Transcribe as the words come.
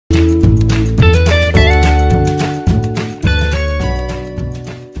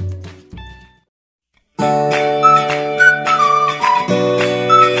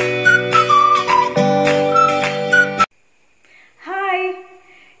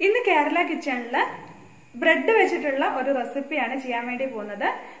കേരള കിച്ചണിൽ ബ്രെഡ് വെച്ചിട്ടുള്ള ഒരു റെസിപ്പിയാണ് ചെയ്യാൻ വേണ്ടി പോകുന്നത്.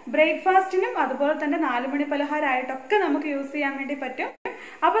 ബ്രേക്ക്ഫാസ്റ്റിനും അതുപോലെ തന്നെ 4 മണി പലഹാരമായിട്ടൊക്കെ നമുക്ക് യൂസ് ചെയ്യാൻ വേണ്ടി പറ്റും.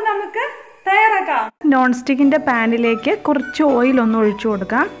 അപ്പൊ നമുക്ക് തയ്യാറാക്കാം. നോൺ സ്റ്റിക്കിന്റെ പാനിലേക്ക് കുറച്ച് ഓയിൽ ഒന്ന് ഒഴിച്ചു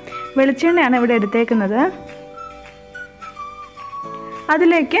കൊടുക്കാം. വെളിച്ചെണ്ണയാണ് ഇവിടെ എടുത്തേക്കുന്നത്.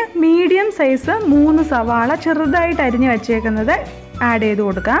 അതിലേക്ക് മീഡിയം സൈസ് 3 സവാള ചെറുതായിട്ട് അരിഞ്ഞു വെച്ചേക്കുന്നത് ആഡ് ചെയ്ത്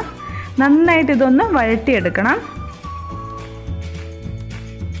കൊടുക്കാം. നന്നായിട്ട് ഇതൊന്ന് വഴറ്റിയെടുക്കണം.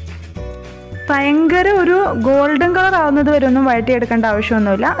 ഭയങ്കര ഒരു ഗോൾഡൻ കളർ ആവുന്നത് വരെ ഒന്നും വഴറ്റിയെടുക്കേണ്ട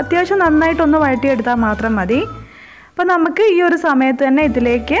ആവശ്യമൊന്നുമില്ല. അത്യാവശ്യം നന്നായിട്ടൊന്ന് വഴറ്റിയെടുത്താൽ മാത്രം മതി. അപ്പോൾ നമുക്ക് ഈ ഒരു സമയത്ത് തന്നെ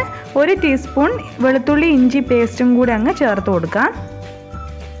ഇതിലേക്ക് 1 ടീസ്പൂൺ വെളുത്തുള്ളി ഇഞ്ചി പേസ്റ്റും കൂടി അങ്ങ് ചേർത്ത് കൊടുക്കാം.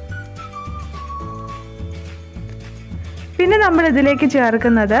 പിന്നെ നമ്മൾ ഇതിലേക്ക്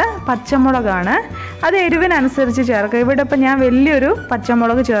ചേർക്കുന്നത് പച്ചമുളകാണ്. അത് എരിവിനനുസരിച്ച് ചേർക്കുക. ഇവിടെ ഇപ്പം ഞാൻ വലിയൊരു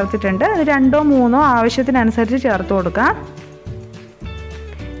പച്ചമുളക് ചേർത്തിട്ടുണ്ട്. അത് 2ഓ 3ഓ ആവശ്യത്തിനനുസരിച്ച് ചേർത്ത് കൊടുക്കാം.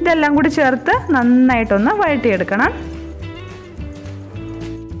 ഇതെല്ലാം കൂടി ചേർത്ത് നന്നായിട്ടൊന്ന് വഴറ്റിയെടുക്കണം.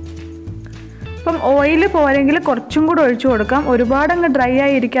 അപ്പം ഓയിൽ പോരെങ്കിൽ കുറച്ചും കൂടെ ഒഴിച്ചു കൊടുക്കാം. ഒരുപാട് അങ്ങ് ഡ്രൈ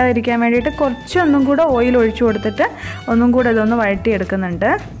ആയി ഇരിക്കാതിരിക്കാൻ വേണ്ടിയിട്ട് കുറച്ചൊന്നും കൂടെ ഓയിൽ ഒഴിച്ചു കൊടുത്തിട്ട് ഒന്നും കൂടെ ഇതൊന്ന് വഴറ്റിയെടുക്കുന്നുണ്ട്.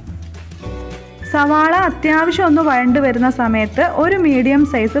 സവാള അത്യാവശ്യം ഒന്ന് വഴണ്ട് വരുന്ന സമയത്ത് ഒരു മീഡിയം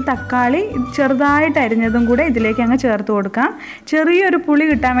സൈസ് തക്കാളി ചെറുതായിട്ട് അരിഞ്ഞതും കൂടെ ഇതിലേക്ക് അങ്ങ് ചേർത്ത് കൊടുക്കാം. ചെറിയൊരു പുളി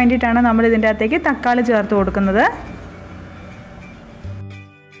കിട്ടാൻ വേണ്ടിയിട്ടാണ് നമ്മൾ ഇതിൻ്റെ അകത്തേക്ക് തക്കാളി ചേർത്ത് കൊടുക്കുന്നത്.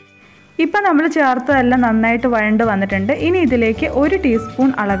 ഇപ്പം നമ്മൾ ചേർത്തതെല്ലാം നന്നായിട്ട് വഴണ്ട് വന്നിട്ടുണ്ട്. ഇനി ഇതിലേക്ക് 1 ടീസ്പൂൺ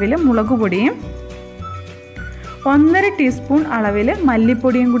അളവിൽ മുളക് പൊടിയും 1.5 ടീസ്പൂൺ അളവിൽ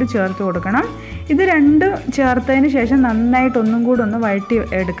മല്ലിപ്പൊടിയും കൂടി ചേർത്ത് കൊടുക്കണം. ഇത് രണ്ടും ചേർത്തതിന് ശേഷം നന്നായിട്ടൊന്നും കൂടി ഒന്ന് വഴറ്റി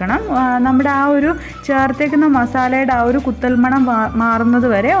എടുക്കണം. നമ്മുടെ ആ ഒരു ചേർത്തേക്കുന്ന മസാലയുടെ ആ ഒരു കുത്തൽ മണം മാറുന്നത്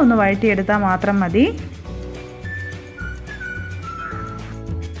വരെ ഒന്ന് വഴറ്റിയെടുത്താൽ മാത്രം മതി.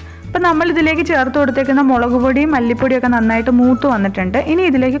 അപ്പം നമ്മളിതിലേക്ക് ചേർത്ത് കൊടുത്തേക്കുന്ന മുളക് പൊടിയും മല്ലിപ്പൊടിയൊക്കെ നന്നായിട്ട് മൂത്ത് വന്നിട്ടുണ്ട്. ഇനി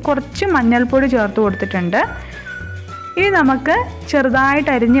ഇതിലേക്ക് കുറച്ച് മഞ്ഞൾപ്പൊടി ചേർത്ത് കൊടുത്തിട്ടുണ്ട്. ഇനി നമുക്ക് ചെറുതായിട്ട്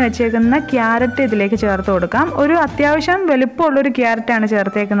അരിഞ്ഞ് വെച്ചേക്കുന്ന ക്യാരറ്റ് ഇതിലേക്ക് ചേർത്ത് കൊടുക്കാം. ഒരു അത്യാവശ്യം വലുപ്പമുള്ളൊരു ക്യാരറ്റാണ്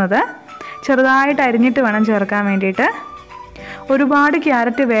ചേർത്തേക്കുന്നത്. ചെറുതായിട്ട് അരിഞ്ഞിട്ട് വേണം ചേർക്കാൻ വേണ്ടിയിട്ട്. ഒരുപാട്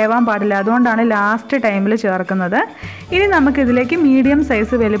ക്യാരറ്റ് വേവാൻ പാടില്ല, അതുകൊണ്ടാണ് ലാസ്റ്റ് ടൈമിൽ ചേർക്കുന്നത്. ഇനി നമുക്കിതിലേക്ക് മീഡിയം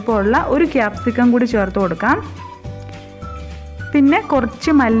സൈസ് വലുപ്പമുള്ള ഒരു ക്യാപ്സിക്കം കൂടി ചേർത്ത് കൊടുക്കാം. പിന്നെ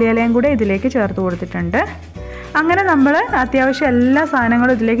കുറച്ച് മല്ലിയിലയും കൂടെ ഇതിലേക്ക് ചേർത്ത് കൊടുത്തിട്ടുണ്ട്. അങ്ങനെ നമ്മൾ അത്യാവശ്യം എല്ലാ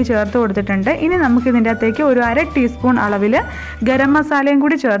സാധനങ്ങളും ഇതിലേക്ക് ചേർത്ത് കൊടുത്തിട്ടുണ്ട്. ഇനി നമുക്കിതിൻ്റെ അകത്തേക്ക് ഒരു 1/2 ടീസ്പൂൺ അളവിൽ ഗരം മസാലയും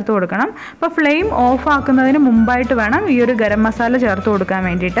കൂടി ചേർത്ത് കൊടുക്കണം. അപ്പോൾ ഫ്ലെയിം ഓഫ് ആക്കുന്നതിന് മുമ്പായിട്ട് വേണം ഈ ഒരു ഗരം മസാല ചേർത്ത് കൊടുക്കാൻ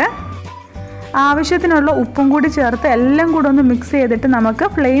വേണ്ടിയിട്ട്. ആവശ്യത്തിനുള്ള ഉപ്പും കൂടി ചേർത്ത് എല്ലാം കൂടെ ഒന്ന് മിക്സ് ചെയ്തിട്ട് നമുക്ക്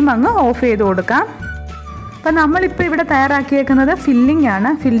ഫ്ലെയിം അങ്ങ് ഓഫ് ചെയ്ത് കൊടുക്കാം. അപ്പം നമ്മളിപ്പോൾ ഇവിടെ തയ്യാറാക്കിയേക്കുന്നത് ഫില്ലിംഗ്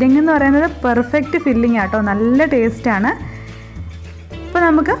ആണ്. ഫില്ലിംഗ് എന്ന് പറയുന്നത് പെർഫെക്റ്റ് ഫില്ലിംഗ് ആട്ടോ, നല്ല ടേസ്റ്റാണ്. അപ്പോൾ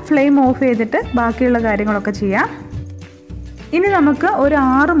നമുക്ക് ഫ്ലെയിം ഓഫ് ചെയ്തിട്ട് ബാക്കിയുള്ള കാര്യങ്ങളൊക്കെ ചെയ്യാം. ഇനി നമുക്ക് ഒരു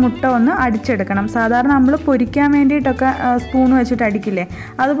 6 മുട്ട ഒന്ന് അടിച്ചെടുക്കണം. സാധാരണ നമ്മൾ പൊരിക്കാൻ വേണ്ടിയിട്ടൊക്കെ സ്പൂൺ വെച്ചിട്ട് അടിക്കില്ലേ,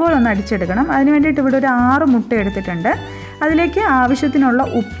 അതുപോലെ ഒന്ന് അടിച്ചെടുക്കണം. അതിന് വേണ്ടിയിട്ട് ഇവിടെ ഒരു 6 മുട്ട എടുത്തിട്ടുണ്ട്. അതിലേക്ക് ആവശ്യത്തിനുള്ള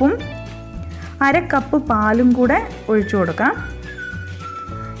ഉപ്പും 1/2 കപ്പ് പാലും കൂടെ ഒഴിച്ചു കൊടുക്കാം.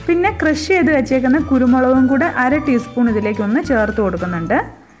 പിന്നെ ക്രഷ് ചെയ്ത് വെച്ചേക്കുന്ന കുരുമുളകും കൂടെ 1/2 ടീസ്പൂൺ ഇതിലേക്ക് ഒന്ന് ചേർത്ത് കൊടുക്കുന്നുണ്ട്.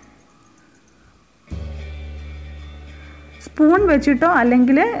 സ്പൂൺ വെച്ചിട്ടോ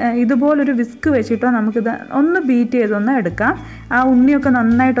അല്ലെങ്കിൽ ഇതുപോലൊരു വിസ്ക് വെച്ചിട്ടോ നമുക്കിത് ഒന്ന് ബീറ്റ് ചെയ്തൊന്ന് എടുക്കാം. ആ ഉണ്ണിയൊക്കെ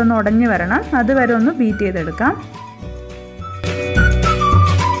നന്നായിട്ടൊന്ന് ഉടഞ്ഞു വരണം, അതുവരെ ഒന്ന് ബീറ്റ് ചെയ്തെടുക്കാം.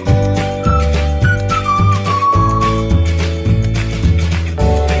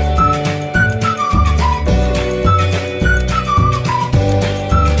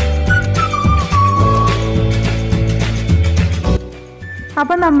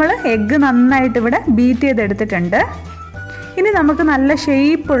 അപ്പം നമ്മൾ എഗ്ഗ് നന്നായിട്ട് ഇവിടെ ബീറ്റ് ചെയ്തെടുത്തിട്ടുണ്ട്. ഇനി നമുക്ക് നല്ല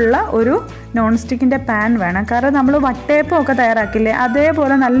ഷേപ്പുള്ള ഒരു നോൺ സ്റ്റിക്കിൻ്റെ പാൻ വേണം. കാരണം നമ്മൾ വട്ടയപ്പമൊക്കെ തയ്യാറാക്കില്ലേ,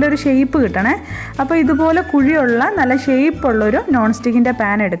 അതേപോലെ നല്ലൊരു ഷേപ്പ് കിട്ടണേ. അപ്പോൾ ഇതുപോലെ കുഴിയുള്ള നല്ല ഷേപ്പുള്ളൊരു നോൺ സ്റ്റിക്കിൻ്റെ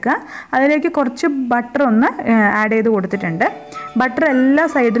പാൻ എടുക്കുക. അതിലേക്ക് കുറച്ച് ബട്ടർ ഒന്ന് ആഡ് ചെയ്ത് കൊടുത്തിട്ടുണ്ട്. ബട്ടർ എല്ലാ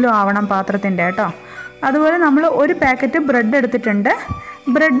സൈഡിലും ആവണം പാത്രത്തിൻ്റെ കേട്ടോ. അതുപോലെ നമ്മൾ ഒരു പാക്കറ്റ് ബ്രെഡ് എടുത്തിട്ടുണ്ട്.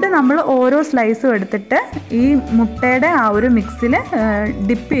 ബ്രെഡ് നമ്മൾ ഓരോ സ്ലൈസും എടുത്തിട്ട് ഈ മുട്ടയുടെ ആ ഒരു മിക്സിൽ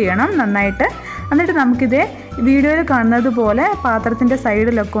ഡിപ്പ് ചെയ്യണം നന്നായിട്ട്. എന്നിട്ട് നമുക്കിതേ വീഡിയോയിൽ കാണുന്നത് പോലെ പാത്രത്തിൻ്റെ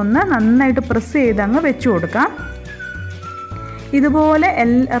സൈഡിലൊക്കെ ഒന്ന് നന്നായിട്ട് പ്രസ് ചെയ്ത് അങ്ങ് വെച്ച് കൊടുക്കാം. ഇതുപോലെ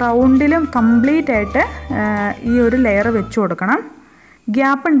റൗണ്ടിലും കംപ്ലീറ്റ് ആയിട്ട് ഈ ഒരു ലെയർ വെച്ച് കൊടുക്കണം.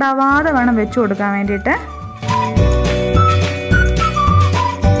 ഗ്യാപ്പ് ഉണ്ടാവാതെ വേണം വെച്ച് കൊടുക്കാൻ വേണ്ടിയിട്ട്.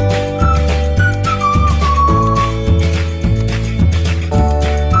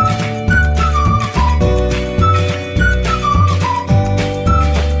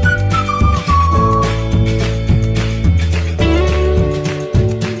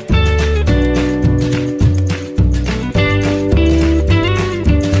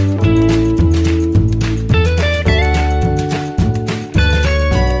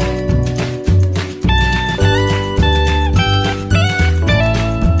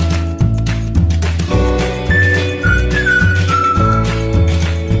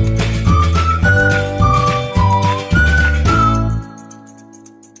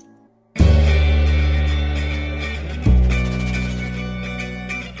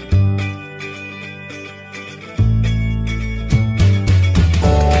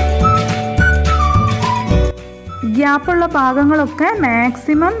 ഗ്യാപ്പുള്ള ഭാഗങ്ങളൊക്കെ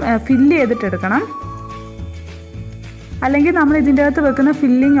മാക്സിമം ഫില്ല് ചെയ്തിട്ടെടുക്കണം, അല്ലെങ്കിൽ നമ്മൾ ഇതിൻ്റെ അകത്ത് വെക്കുന്ന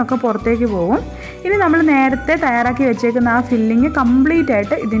ഫില്ലിംഗ് ഒക്കെ പുറത്തേക്ക് പോകും. ഇനി നമ്മൾ നേരത്തെ തയ്യാറാക്കി വെച്ചേക്കുന്ന ആ ഫില്ലിങ് കംപ്ലീറ്റ്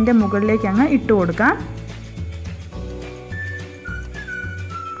ആയിട്ട് ഇതിൻ്റെ മുകളിലേക്ക് അങ്ങ് ഇട്ട് കൊടുക്കാം.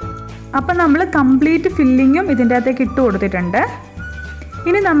 അപ്പം നമ്മൾ കംപ്ലീറ്റ് ഫില്ലിങ്ങും ഇതിൻ്റെ അകത്തേക്ക് ഇട്ട് കൊടുത്തിട്ടുണ്ട്.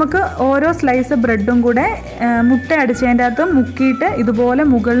 ഇനി നമുക്ക് ഓരോ സ്ലൈസ് ബ്രെഡും കൂടെ മുട്ട അടിച്ചതിൻ്റെ അകത്ത് മുക്കിയിട്ട് ഇതുപോലെ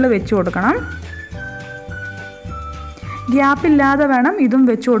മുകളിൽ വെച്ച് കൊടുക്കണം. ഗ്യാപ്പില്ലാതെ വേണം ഇതും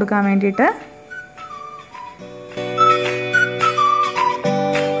വെച്ച് കൊടുക്കാൻ വേണ്ടിയിട്ട്.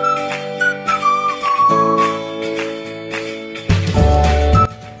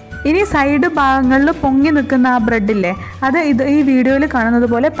 ഇനി സൈഡ് ഭാഗങ്ങളിൽ പൊങ്ങി നിൽക്കുന്ന ആ ബ്രെഡില്ലേ, അത് ഈ വീഡിയോയിൽ കാണുന്നത്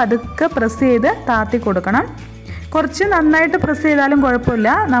പോലെ പതുക്കെ പ്രസ് ചെയ്ത് താത്തി കൊടുക്കണം. കുറച്ച് നന്നായിട്ട് പ്രസ് ചെയ്താലും കുഴപ്പമില്ല,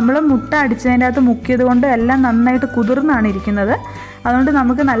 നമ്മൾ മുട്ട അടിച്ചതിൻ്റെ അകത്ത് മുക്കിയത് കൊണ്ട് എല്ലാം നന്നായിട്ട് കുതിർന്നാണ് ഇരിക്കുന്നത്. അതുകൊണ്ട്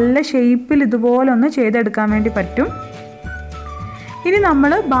നമുക്ക് നല്ല ഷേപ്പിൽ ഇതുപോലെ ഒന്ന് ചെയ്തെടുക്കാൻ വേണ്ടി പറ്റും. ഇനി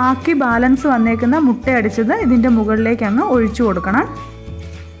നമ്മൾ ബാക്കി ബാലൻസ് വന്നേക്കുന്ന മുട്ട അടിച്ചത് ഇതിൻ്റെ മുകളിലേക്ക് അങ്ങ് ഒഴിച്ചു കൊടുക്കണം.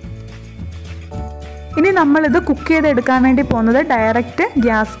 ഇനി നമ്മളിത് കുക്ക് ചെയ്തെടുക്കാൻ വേണ്ടി പോകുന്നത് ഡയറക്റ്റ്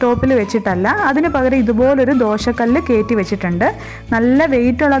ഗ്യാസ് സ്റ്റോപ്പിൽ വെച്ചിട്ടല്ല, അതിന് പകരം ഇതുപോലൊരു ദോശക്കല്ല് കയറ്റി വെച്ചിട്ടുണ്ട്. നല്ല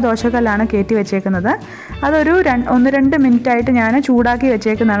വെയിറ്റുള്ള ദോശക്കല്ലാണ് കയറ്റി വെച്ചേക്കുന്നത്. അതൊരു 1-2 മിനിറ്റായിട്ട് ഞാൻ ചൂടാക്കി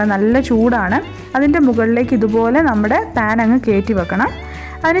വെച്ചേക്കുന്നതാണ്. നല്ല ചൂടാണ്. അതിൻ്റെ മുകളിലേക്ക് ഇതുപോലെ നമ്മുടെ പാൻ അങ്ങ് കയറ്റി വെക്കണം.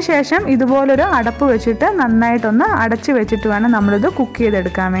 അതിനുശേഷം ഇതുപോലൊരു അടപ്പ് വെച്ചിട്ട് നന്നായിട്ടൊന്ന് അടച്ച് വെച്ചിട്ട് വേണം നമ്മളിത് കുക്ക്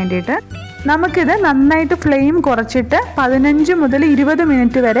ചെയ്തെടുക്കാൻ വേണ്ടിയിട്ട്. നമുക്കിത് നന്നായിട്ട് ഫ്ലെയിം കുറച്ചിട്ട് 15 മുതൽ 20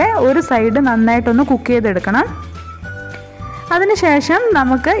 മിനിറ്റ് വരെ ഒരു സൈഡ് നന്നായിട്ടൊന്ന് കുക്ക് ചെയ്തെടുക്കണം. അതിനുശേഷം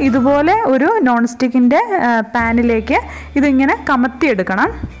നമുക്ക് ഇതുപോലെ ഒരു നോൺ സ്റ്റിക്കിൻ്റെ പാനിലേക്ക് ഇതിങ്ങനെ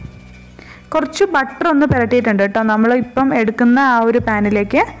കമത്തിയെടുക്കണം. കുറച്ച് ബട്ടർ ഒന്ന് പുരട്ടിയിട്ടുണ്ട് കേട്ടോ നമ്മൾ ഇപ്പം എടുക്കുന്ന ആ ഒരു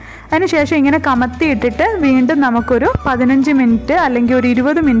പാനിലേക്ക്. അതിനുശേഷം ഇങ്ങനെ കമത്തിയിട്ടിട്ട് വീണ്ടും നമുക്കൊരു 15 മിനിറ്റ് അല്ലെങ്കിൽ ഒരു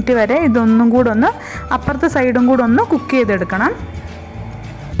 20 മിനിറ്റ് വരെ ഇതൊന്നും കൂടെ ഒന്ന് അപ്പുറത്തെ സൈഡും കൂടെ ഒന്ന് കുക്ക് ചെയ്തെടുക്കണം.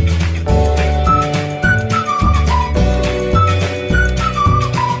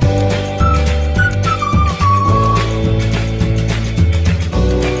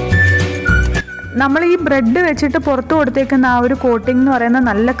 നമ്മൾ ഈ ബ്രെഡ് വെച്ചിട്ട് പുറത്ത് കൊടുത്തേക്കുന്ന ആ ഒരു കോട്ടിംഗ് എന്ന് പറയുന്നത്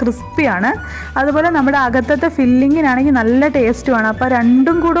നല്ല ക്രിസ്പിയാണ്. അതുപോലെ നമ്മുടെ അകത്തത്തെ ഫില്ലിങ്ങിനാണെങ്കിൽ നല്ല ടേസ്റ്റുമാണ്. അപ്പോൾ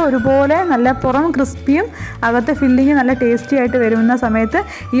രണ്ടും കൂടെ ഒരുപോലെ നല്ല പുറം ക്രിസ്പിയും അകത്തെ ഫില്ലിങ് നല്ല ടേസ്റ്റി ആയിട്ട് വരുന്ന സമയത്ത്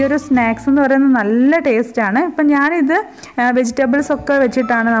ഈ ഒരു സ്നാക്സ് എന്ന് പറയുന്നത് നല്ല ടേസ്റ്റാണ്. ഇപ്പം ഞാനിത് വെജിറ്റബിൾസ് ഒക്കെ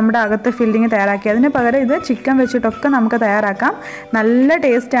വെച്ചിട്ടാണ് നമ്മുടെ അകത്തെ ഫില്ലിങ് തയ്യാറാക്കിയത്. അതിന് പകരം ഇത് ചിക്കൻ വെച്ചിട്ടൊക്കെ നമുക്ക് തയ്യാറാക്കാം. നല്ല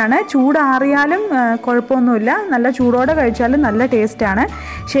ടേസ്റ്റാണ്. ചൂടാറിയാലും കുഴപ്പമൊന്നുമില്ല, നല്ല ചൂടോടെ കഴിച്ചാലും നല്ല ടേസ്റ്റാണ്.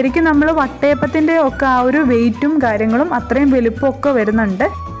 ശരിക്കും നമ്മൾ വട്ടയപ്പത്തിൻ്റെ ഒക്കെ ആ ഒരു വെയിറ്റും കാര്യങ്ങളും അത്രയും വലിപ്പമൊക്കെ വരുന്നുണ്ട്.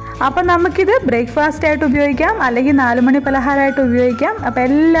 അപ്പം നമുക്കിത് ബ്രേക്ക്ഫാസ്റ്റ് ആയിട്ട് ഉപയോഗിക്കാം, അല്ലെങ്കിൽ 4 മണി പലഹാരമായിട്ട് ഉപയോഗിക്കാം. അപ്പോൾ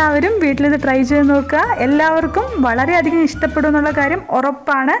എല്ലാവരും വീട്ടിലിത് ട്രൈ ചെയ്ത് നോക്കുക. എല്ലാവർക്കും വളരെയധികം ഇഷ്ടപ്പെടും എന്നുള്ള കാര്യം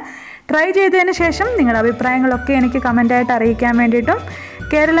ഉറപ്പാണ്. ട്രൈ ചെയ്തതിന് ശേഷം നിങ്ങളുടെ അഭിപ്രായങ്ങളൊക്കെ എനിക്ക് കമൻറ്റായിട്ട് അറിയിക്കാൻ വേണ്ടിയിട്ടും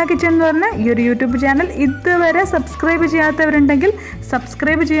കേരള കിച്ചൻ എന്ന് പറഞ്ഞ ഈ ഒരു യൂട്യൂബ് ചാനൽ ഇതുവരെ സബ്സ്ക്രൈബ് ചെയ്യാത്തവരുണ്ടെങ്കിൽ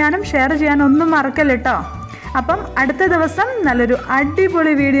സബ്സ്ക്രൈബ് ചെയ്യാനും ഷെയർ ചെയ്യാനും ഒന്നും മറക്കല്ല കേട്ടോ. അപ്പം അടുത്ത ദിവസം നല്ലൊരു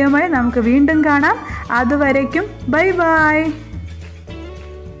അടിപൊളി വീഡിയോയുമായി നമുക്ക് വീണ്ടും കാണാം. അതുവരേക്കും ബൈ ബൈ.